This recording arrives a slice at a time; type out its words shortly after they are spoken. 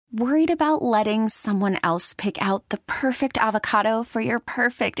Worried about letting someone else pick out the perfect avocado for your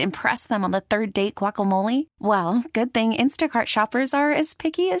perfect impress them on the third date guacamole? Well, good thing Instacart shoppers are as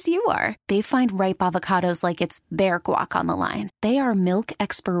picky as you are. They find ripe avocados like it's their guac on the line. They are milk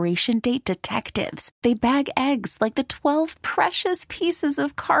expiration date detectives. They bag eggs like the 12 precious pieces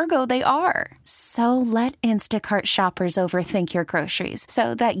of cargo they are. So let Instacart shoppers overthink your groceries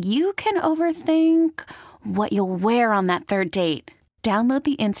so that you can overthink what you'll wear on that third date. Download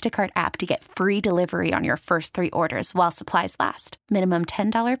the Instacart app to get free delivery on your first 3 orders while supplies last. Minimum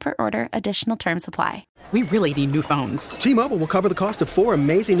 $10 per order. Additional terms apply. We really need new phones. T-Mobile will cover the cost of 4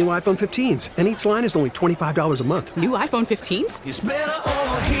 amazing new iPhone 15s, and each line is only $25 a month. New iPhone 15s? It's better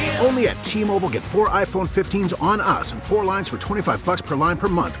over here. Only at T-Mobile, get 4 iPhone 15s on us and 4 lines for $25 per line per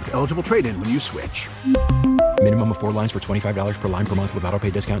month with eligible trade-in when you switch. Minimum of 4 lines for $25 per line per month with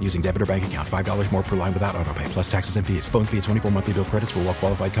autopay discount using debit or bank account. $5 more per line without autopay, plus taxes and fees. Phone fee at 24 monthly bill credits for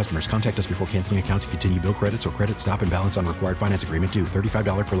well-qualified customers. Contact us before canceling account to continue bill credits or credit stop and balance on required finance agreement due.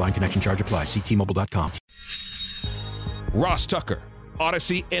 $35 per line connection charge applies. See T-Mobile.com. Ross Tucker,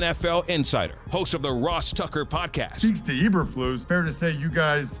 Audacy NFL insider, host of the Ross Tucker podcast. Speaks to Eberflus. Fair to say you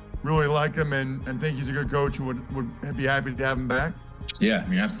guys really like him and think he's a good coach and would be happy to have him back? Yeah, I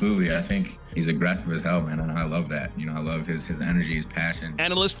mean, absolutely. I think he's aggressive as hell, man, and I love that. You know, I love his energy, his passion.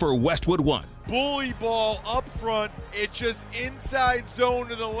 Analyst for Westwood One. Bully ball up front. It's just inside zone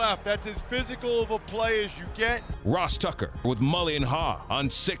to the left. That's as physical of a play as you get. Ross Tucker with Mulligan and Haugh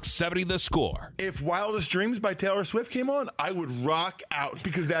on 670 The Score. If Wildest Dreams by Taylor Swift came on, I would rock out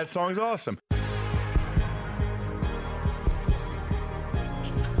because that song's awesome.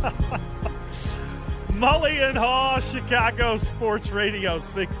 Mulligan and Haugh, Chicago Sports Radio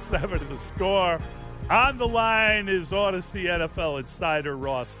 670 The Score. On the line is Audacy NFL insider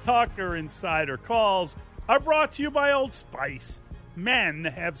Ross Tucker. Insider calls are brought to you by Old Spice. Men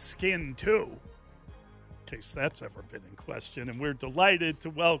have skin too, in case that's ever been in question. And we're delighted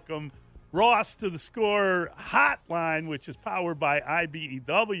to welcome Ross to the Score hotline, which is powered by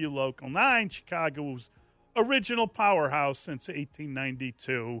IBEW Local 9, Chicago's original powerhouse since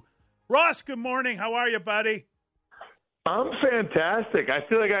 1892. Ross, good morning. How are you, buddy? I'm fantastic. I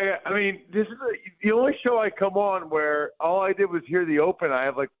feel like I mean, this is the only show I come on where all I did was hear the open. I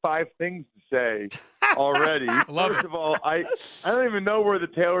have like 5 things to say already. First of all, I don't even know where the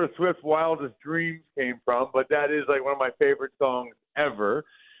Taylor Swift Wildest Dreams came from, but that is like one of my favorite songs ever.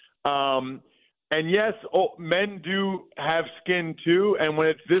 And yes, men do have skin too. And when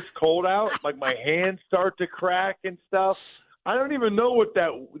it's this cold out, like my hands start to crack and stuff. I don't even know what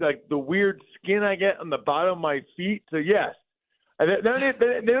that, like the weird skin I get on the bottom of my feet. So, yes, they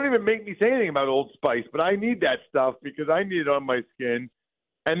don't even make me say anything about Old Spice, but I need that stuff because I need it on my skin.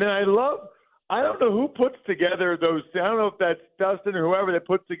 And then I don't know who puts together those, I don't know if that's Dustin or whoever that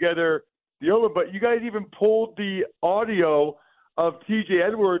puts together the open, but you guys even pulled the audio of TJ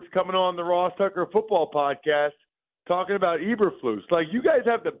Edwards coming on the Ross Tucker Football Podcast talking about Eberflus. Like, you guys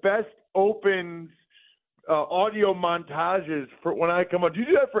have the best opens. Audio montages for when I come on. Do you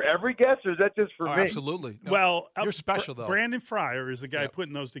do that for every guest, or is that just for me? Absolutely. No, well, you're special, though. Brandon Fryer is the guy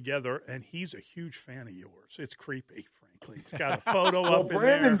putting those together, and he's a huge fan of yours. It's creepy, frankly. He's got a photo up in there.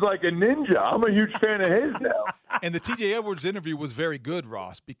 Brandon's like a ninja. I'm a huge fan of his now. And the T.J. Edwards interview was very good,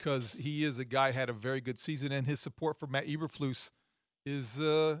 Ross, because he is a guy had a very good season, and his support for Matt Eberflus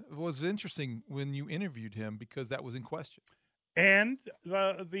was interesting when you interviewed him because that was in question. And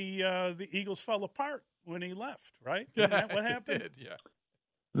the Eagles fell apart when he left, right? Isn't that what happened? Did, yeah.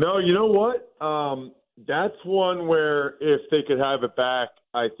 No, you know what? That's one where if they could have it back,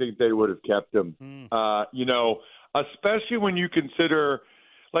 I think they would have kept him. You know, especially when you consider,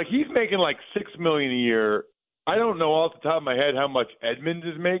 like, he's making like $6 million a year. I don't know off the top of my head how much Edmonds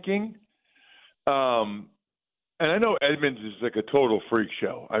is making. And I know Edmonds is like a total freak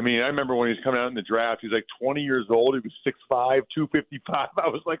show. I mean, I remember when he was coming out in the draft, he's like 20 years old. He was 6'5", 255. I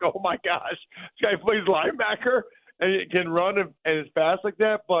was like, oh, my gosh, this guy plays linebacker and he can run and is fast like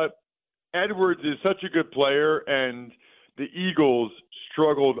that. But Edwards is such a good player, and the Eagles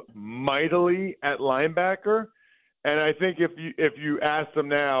struggled mightily at linebacker. And I think if you ask them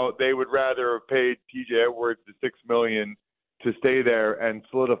now, they would rather have paid T.J. Edwards the $6 million to stay there and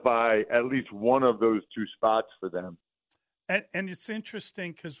solidify at least one of those 2 spots for them. And it's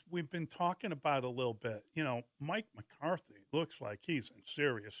interesting because we've been talking about a little bit. You know, Mike McCarthy looks like he's in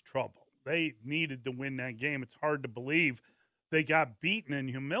serious trouble. They needed to win that game. It's hard to believe they got beaten and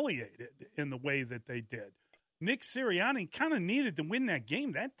humiliated in the way that they did. Nick Sirianni kind of needed to win that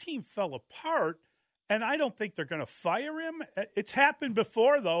game. That team fell apart, and I don't think they're going to fire him. It's happened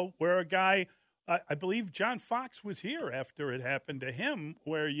before, though, where a guy I believe John Fox was here after it happened to him,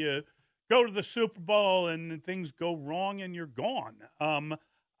 where you go to the Super Bowl and things go wrong and you're gone.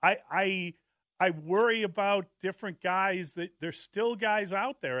 I worry about different guys that there's still guys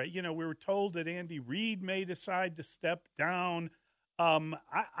out there. We were told that Andy Reid may decide to step down.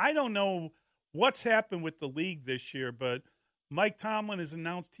 I don't know what's happened with the league this year, but Mike Tomlin has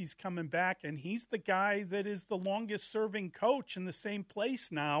announced he's coming back, and he's the guy that is the longest-serving coach in the same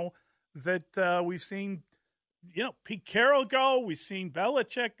place now that we've seen, Pete Carroll go. We've seen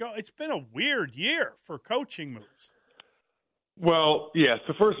Belichick go. It's been a weird year for coaching moves. Well, yeah.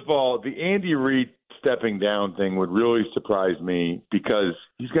 So first of all, the Andy Reid stepping down thing would really surprise me because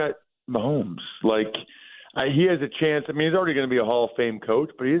he's got Mahomes. He has a chance. I mean, he's already going to be a Hall of Fame coach,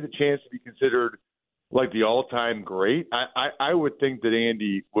 but he has a chance to be considered like the all-time great. I would think that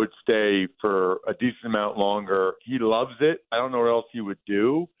Andy would stay for a decent amount longer. He loves it. I don't know what else he would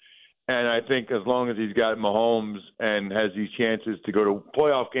do. And I think as long as he's got Mahomes and has these chances to go to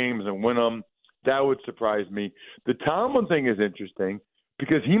playoff games and win them, that would surprise me. The Tomlin thing is interesting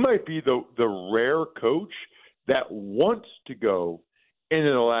because he might be the rare coach that wants to go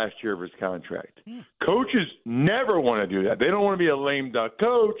into the last year of his contract. Coaches never want to do that. They don't want to be a lame duck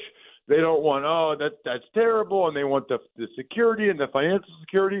coach. They don't want, that's terrible, and they want the security and the financial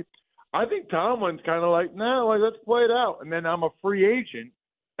security. I think Tomlin's kind of like, let's play it out. And then I'm a free agent,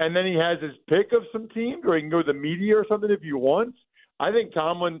 and then he has his pick of some teams, or he can go to the media or something if he wants. I think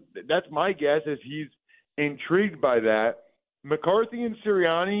Tomlin, that's my guess, is he's intrigued by that. McCarthy and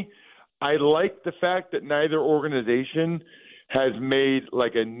Sirianni, I like the fact that neither organization has made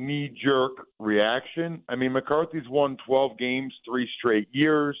like a knee-jerk reaction. I mean, McCarthy's won 12 games 3 straight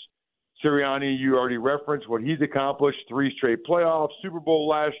years. Sirianni, you already referenced what he's accomplished, 3 straight playoffs, Super Bowl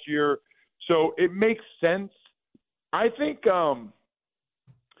last year. So it makes sense. I think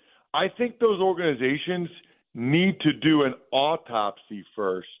those organizations need to do an autopsy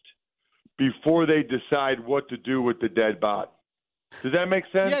first before they decide what to do with the dead body. Does that make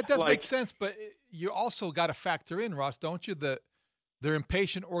sense? Yeah, it does make sense, but you also got to factor in, Ross, don't you, that they're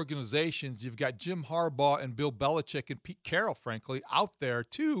impatient organizations. You've got Jim Harbaugh and Bill Belichick and Pete Carroll, frankly, out there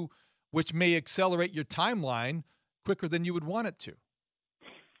too, which may accelerate your timeline quicker than you would want it to.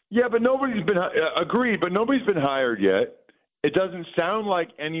 Yeah, but nobody's been hired yet. It doesn't sound like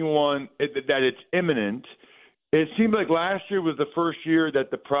anyone that it's imminent. It seemed like last year was the first year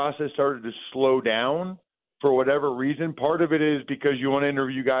that the process started to slow down for whatever reason. Part of it is because you want to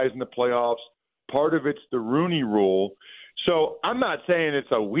interview guys in the playoffs. Part of it's the Rooney Rule. So I'm not saying it's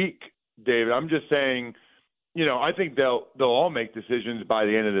a week, David. I'm just saying, I think they'll all make decisions by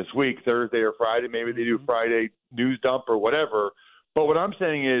the end of this week, Thursday or Friday. Maybe they do Friday news dump or whatever. But what I'm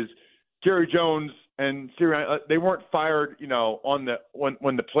saying is Jerry Jones and Sirianni, they weren't fired, on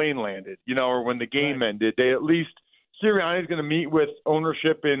when the plane landed, or when the game ended. They at least Sirianni's going to meet with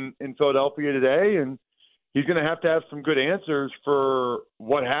ownership in Philadelphia today, and he's going to have some good answers for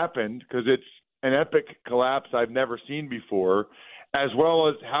what happened because it's an epic collapse I've never seen before, as well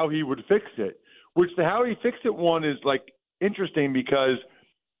as how he would fix it. Which the how he fixed it one is interesting because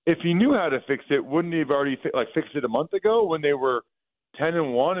if he knew how to fix it, wouldn't he have already fixed it a month ago when they were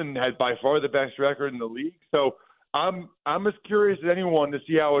 10-1 and had by far the best record in the league? So I'm as curious as anyone to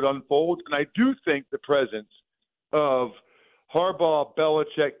see how it unfolds, and I do think the presence of Harbaugh,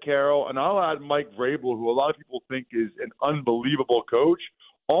 Belichick, Carroll, and I'll add Mike Vrabel, who a lot of people think is an unbelievable coach.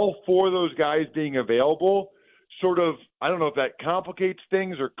 All 4 of those guys being available sort of, I don't know if that complicates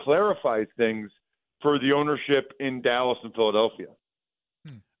things or clarifies things for the ownership in Dallas and Philadelphia.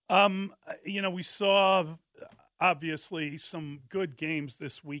 We saw obviously some good games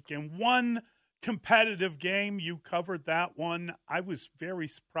this weekend. One competitive game, you covered that one. I was very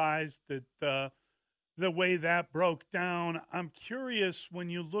surprised at the way that broke down. I'm curious, when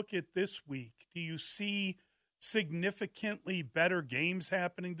you look at this week, do you see significantly better games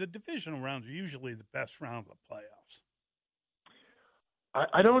happening? The divisional rounds are usually the best round of the playoffs.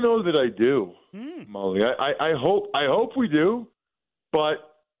 I don't know that I do, Molly. I hope we do, but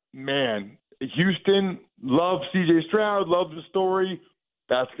man, Houston, love C.J. Stroud, love the story.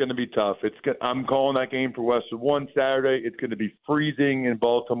 That's going to be tough. I'm calling that game for Westwood 1 Saturday. It's going to be freezing in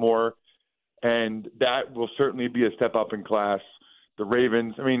Baltimore, and that will certainly be a step up in class. The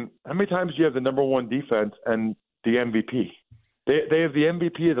Ravens, I mean, how many times do you have the number 1 defense and the MVP? They have the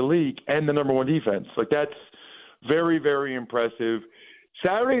MVP of the league and the number 1 defense. That's very, very impressive.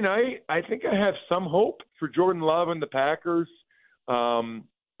 Saturday night, I think I have some hope for Jordan Love and the Packers.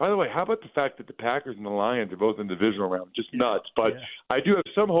 By the way, how about the fact that the Packers and the Lions are both in the divisional round? Just nuts. But I do have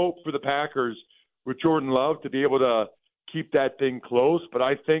some hope for the Packers with Jordan Love to be able to keep that thing close. But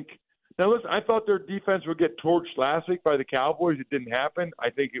I think Now, listen, I thought their defense would get torched last week by the Cowboys. It didn't happen. I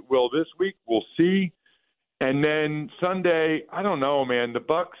think it will this week. We'll see. And then Sunday, I don't know, man. The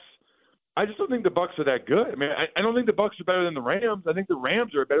Bucks, I just don't think the Bucks are that good. I mean, I don't think the Bucks are better than the Rams. I think the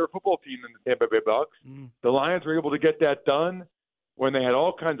Rams are a better football team than the Tampa Bay Bucks. The Lions were able to get that done when they had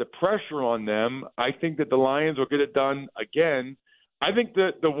all kinds of pressure on them. I think that the Lions will get it done again. I think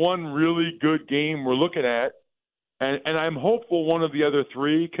that the one really good game we're looking at, and I'm hopeful one of the other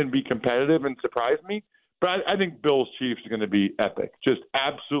three can be competitive and surprise me, but I think Bills-Chiefs are going to be epic, just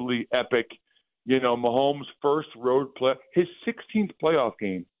absolutely epic. You know, Mahomes' first road play, his 16th playoff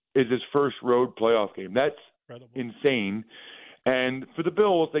game is his first road playoff game. That's insane. And for the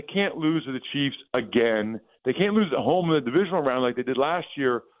Bills, they can't lose to the Chiefs again. They can't lose at home in the divisional round like they did last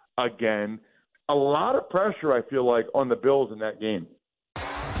year again. A lot of pressure, I feel like, on the Bills in that game.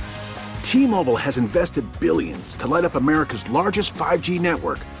 T-Mobile has invested billions to light up America's largest 5G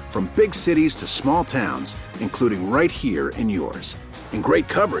network, from big cities to small towns, including right here in yours. And great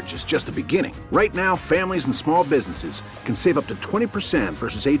coverage is just the beginning. Right now, families and small businesses can save up to 20%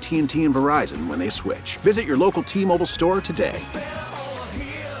 versus AT&T and Verizon when they switch. Visit your local T-Mobile store today.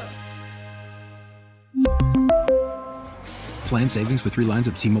 Plan savings with 3 lines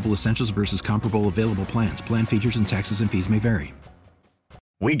of T-Mobile Essentials versus comparable available plans. Plan features and taxes and fees may vary.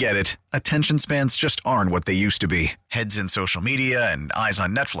 We get it. Attention spans just aren't what they used to be. Heads in social media and eyes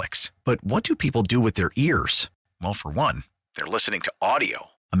on Netflix. But what do people do with their ears? Well, for one, they're listening to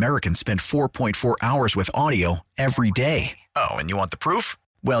audio. Americans spend 4.4 hours with audio every day. Oh, and you want the proof?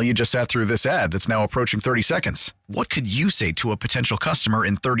 Well, you just sat through this ad that's now approaching 30 seconds. What could you say to a potential customer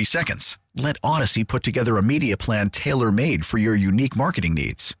in 30 seconds? Let Audacy put together a media plan tailor-made for your unique marketing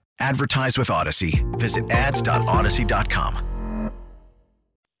needs. Advertise with Audacy. Visit ads.audacy.com.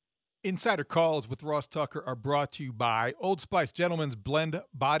 Insider Calls with Ross Tucker are brought to you by Old Spice Gentleman's Blend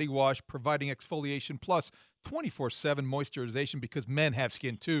Body Wash, providing exfoliation plus 24/7 moisturization because men have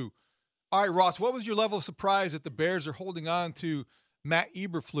skin too. All right, Ross, what was your level of surprise that the Bears are holding on to Matt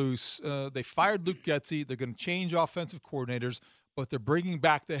Eberflus? They fired Luke Getsy. They're going to change offensive coordinators, but they're bringing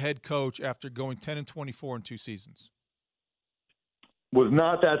back the head coach after going 10-24 in 2 seasons. Was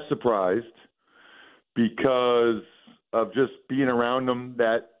not that surprised because of just being around them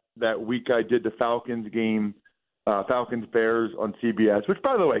that week I did the Falcons game, Falcons-Bears on CBS, which,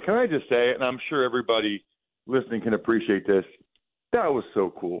 by the way, can I just say, and I'm sure everybody listening can appreciate this, that was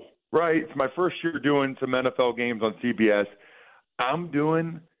so cool, right? It's my first year doing some NFL games on CBS. I'm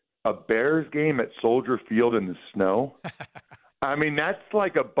doing a Bears game at Soldier Field in the snow. I mean, that's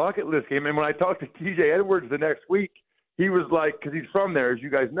like a bucket list game. And when I talked to TJ Edwards the next week, he was like, because he's from there, as you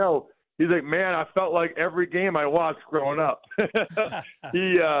guys know, he's like, man, I felt like every game I watched growing up.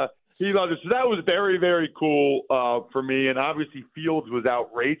 He loved it. So that was very, very cool for me. And obviously Fields was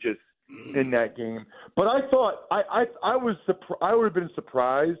outrageous in that game. But I thought I would have been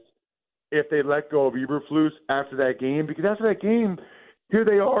surprised if they let go of Eberflus after that game, because after that game, here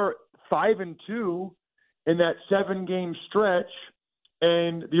they are 5-2 in that 7-game stretch,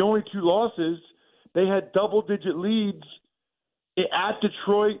 and the only 2 losses, they had double-digit leads at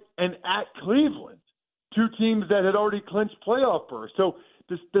Detroit and at Cleveland, 2 teams that had already clinched playoff berths. So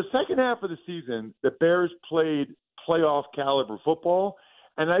the second half of the season, the Bears played playoff caliber football,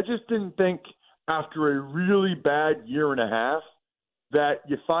 and I just didn't think after a really bad year and a half that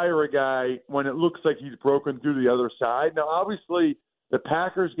you fire a guy when it looks like he's broken through the other side. Now, obviously, the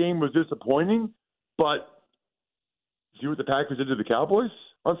Packers game was disappointing, but see what the Packers did to the Cowboys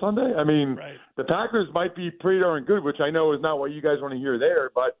on Sunday? I mean, The Packers might be pretty darn good, which I know is not what you guys want to hear there,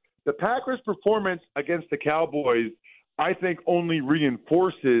 but the Packers' performance against the Cowboys, I think, only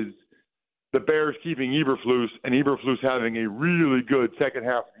reinforces the Bears keeping Eberflus and Eberflus having a really good second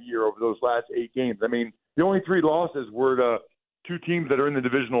half of the year over those last 8 games. I mean, the only 3 losses were to 2 teams that are in the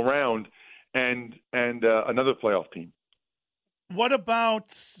divisional round and another playoff team. What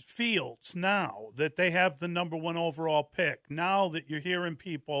about Fields now that they have the number 1 overall pick? Now that you're hearing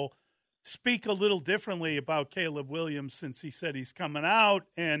people speak a little differently about Caleb Williams since he said he's coming out,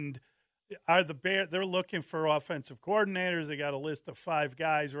 and are the Bears, they're looking for offensive coordinators. They got a list of 5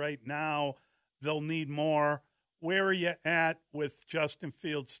 guys right now. They'll need more. Where are you at with Justin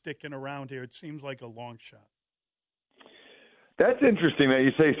Fields sticking around here? It seems like a long shot. That's interesting that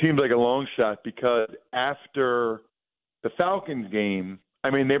you say it seems like a long shot, because after the Falcons game,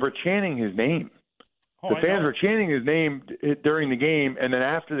 I mean, they were chanting his name. The fans were chanting his name during the game, and then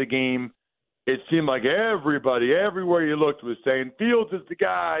after the game, it seemed like everybody, everywhere you looked, was saying, Fields is the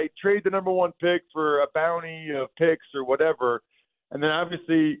guy, trade the number 1 pick for a bounty of picks or whatever. And then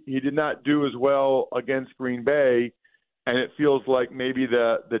obviously he did not do as well against Green Bay. and it feels like maybe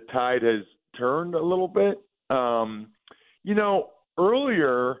the tide has turned a little bit.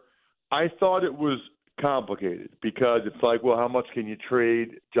 Earlier I thought it was complicated because it's like, well, how much can you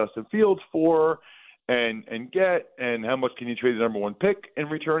trade Justin Fields for and get, and how much can you trade the number one pick in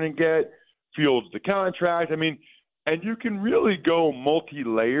return and get? Fields the contract. I mean, and you can really go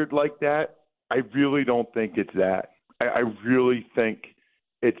multi-layered like that. I really don't think it's that. I really think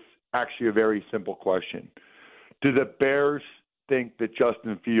it's actually a very simple question. Do the Bears think that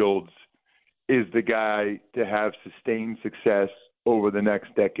Justin Fields is the guy to have sustained success over the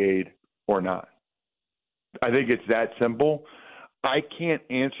next decade or not? I think it's that simple. I can't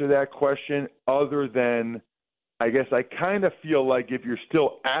answer that question other than I guess I kind of feel like if you're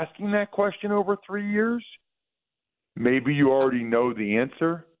still asking that question over 3 years, maybe you already know the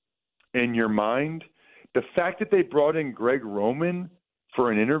answer in your mind. The fact that they brought in Greg Roman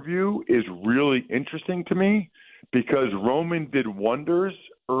for an interview is really interesting to me because Roman did wonders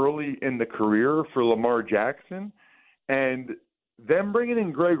early in the career for Lamar Jackson, and them bringing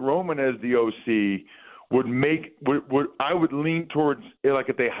in Greg Roman as the OC would I would lean towards, like,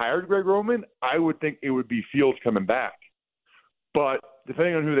 if they hired Greg Roman, I would think it would be Fields coming back. But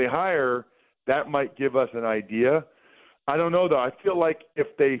depending on who they hire, that might give us an idea. I don't know, though. I feel like if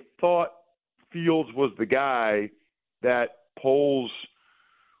they thought Fields was the guy, that Poles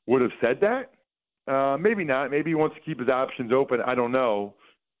would have said that. Maybe not. Maybe he wants to keep his options open. I don't know.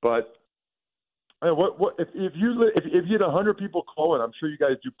 But if you had 100 people calling, I'm sure you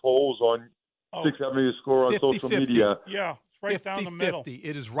guys do polls on 670 The Score on 50, social 50. media. Yeah, it's right down the middle. 50.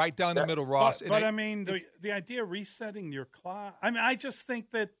 It is right down the middle, Ross. But I mean, the idea of resetting your clock, I mean, I just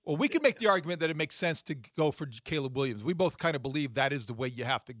think that. Well, we could make the argument that it makes sense to go for Caleb Williams. We both kind of believe that is the way you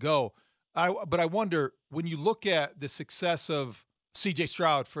have to go. But I wonder, when you look at the success of C.J.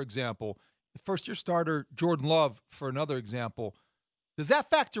 Stroud, for example, the first-year starter, Jordan Love, for another example, does that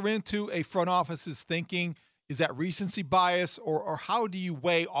factor into a front office's thinking? Is that recency bias, or how do you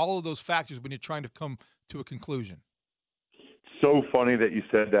weigh all of those factors when you're trying to come to a conclusion? So funny that you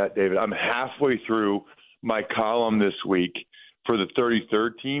said that, David. I'm halfway through my column this week for the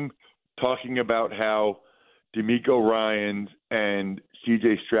 33rd team talking about how DeMeco Ryans and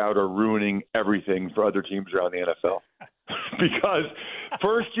C.J. Stroud are ruining everything for other teams around the NFL. Because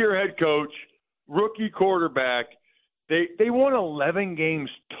first-year head coach, rookie quarterback, they won 11 games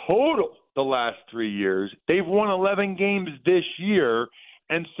total the last 3 years. They've won 11 games this year.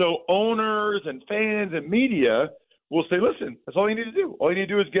 And so owners and fans and media will say, listen, that's all you need to do. All you need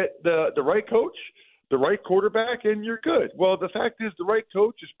to do is get the right coach, the right quarterback, and you're good. Well, the fact is the right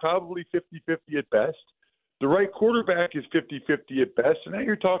coach is probably 50-50 at best. The right quarterback is 50-50 at best. And now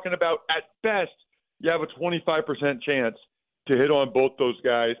you're talking about, at best, you have a 25% chance to hit on both those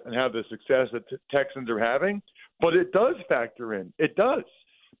guys and have the success that Texans are having. But it does factor in. It does.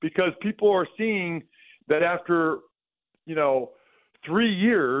 Because people are seeing that after, 3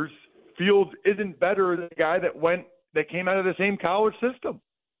 years, Fields isn't better than the guy that came out of the same college system.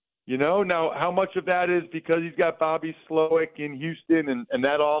 Now how much of that is because he's got Bobby Slowick in Houston and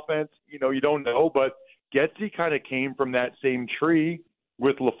that offense, you don't know. But Getsy kind of came from that same tree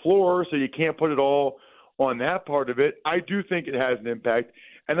with LaFleur, so you can't put it all on that part of it. I do think it has an impact.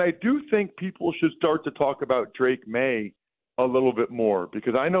 And I do think people should start to talk about Drake May a little bit more,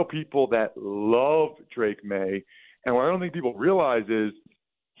 because I know people that love Drake May, and what I don't think people realize is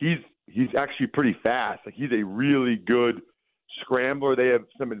he's actually pretty fast. Like, he's a really good scrambler. They have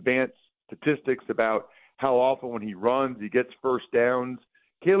some advanced statistics about how often when he runs, he gets first downs.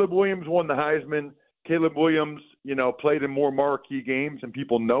 Caleb Williams won the Heisman. Caleb Williams, played in more marquee games and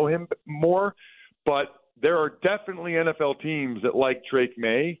people know him more, but there are definitely NFL teams that like Drake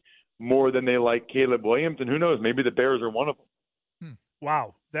May more than they like Caleb Williams, and who knows, maybe the Bears are one of them.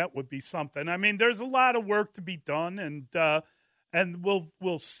 Wow, that would be something. I mean, there's a lot of work to be done, and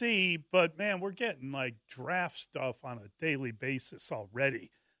we'll see. But man, we're getting like draft stuff on a daily basis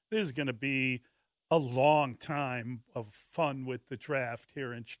already. This is going to be a long time of fun with the draft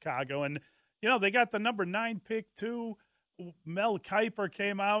here in Chicago, and they got the number 9 pick too. Mel Kiper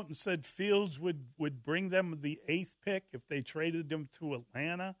came out and said Fields would bring them the 8th pick if they traded him to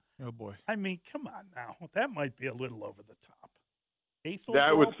Atlanta. Oh boy! I mean, come on now, that might be a little over the top.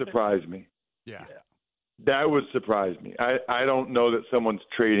 That would surprise me. Yeah. That would surprise me. I don't know that someone's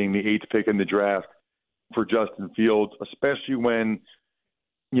trading the 8th pick in the draft for Justin Fields, especially when,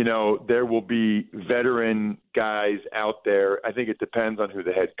 there will be veteran guys out there. I think it depends on who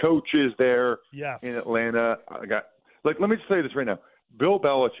the head coach is there in Atlanta. Let me just say this right now. Bill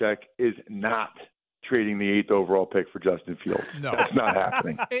Belichick is not trading the 8th overall pick for Justin Fields. No. That's not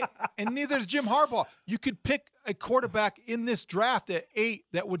happening. And neither is Jim Harbaugh. You could pick a quarterback in this draft at 8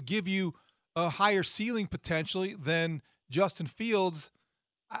 that would give you a higher ceiling potentially than Justin Fields.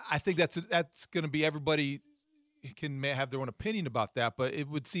 I think that's going to be, everybody may have their own opinion about that, but it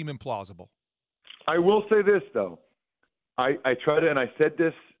would seem implausible. I will say this, though. I tried to, and I said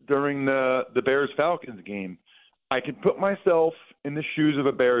this during the Bears-Falcons game. I can put myself in the shoes of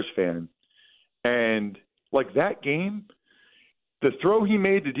a Bears fan, and like that game, the throw he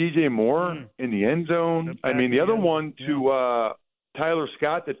made to DJ Moore in the end zone, the other one to Tyler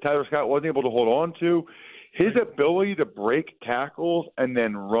Scott that Tyler Scott wasn't able to hold on to, his ability to break tackles and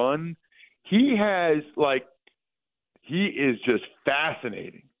then run, he is just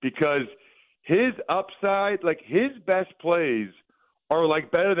fascinating because his upside, like his best plays are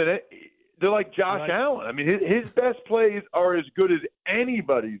like better than it. They're like Josh Allen. I mean, his best plays are as good as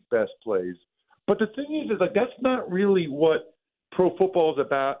anybody's best plays. But the thing is like that's not really what pro football is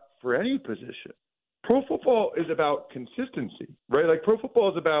about for any position. Pro football is about consistency, right? Like pro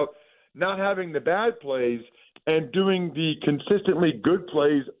football is about not having the bad plays and doing the consistently good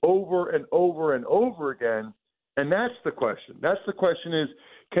plays over and over and over again. And that's the question. That's the question is,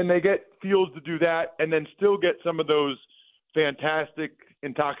 can they get Fields to do that and then still get some of those fantastic,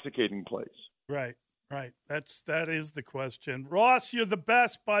 intoxicating plays? Right. That is the question. Ross, you're the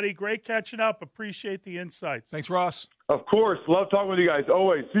best, buddy. Great catching up. Appreciate the insights. Thanks, Ross. Of course. Love talking with you guys.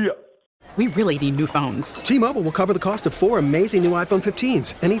 Always. See ya. We really need new phones. T-Mobile will cover the cost of 4 amazing new iPhone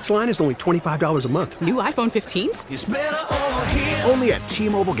 15s, and each line is only $25 a month. New iPhone 15s? It's better over here. Only at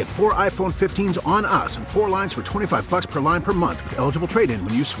T-Mobile, get 4 iPhone 15s on us and 4 lines for $25 per line per month with eligible trade-in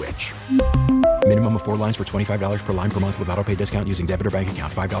when you switch. Minimum of 4 lines for $25 per line per month with autopay discount using debit or bank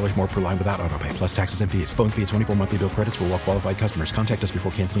account. $5 more per line without autopay, plus taxes and fees. Phone fee at 24 monthly bill credits for well-qualified customers. Contact us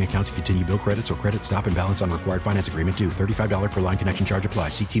before canceling account to continue bill credits or credit stop and balance on required finance agreement due. $35 per line connection charge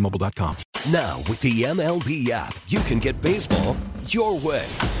applies. See T-Mobile.com. Now, with the MLB app, you can get baseball your way.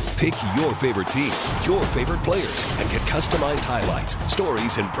 Pick your favorite team, your favorite players, and get customized highlights,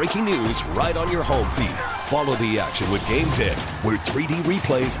 stories, and breaking news right on your home feed. Follow the action with Game Tip, where 3D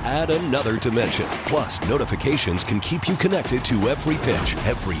replays add another dimension. Plus, notifications can keep you connected to every pitch,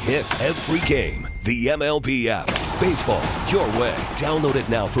 every hit, every game. The MLB app. Baseball your way. Download it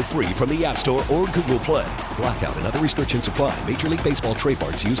now for free from the App Store or Google Play. Blackout and other restrictions apply. Major League Baseball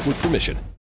trademarks used with permission.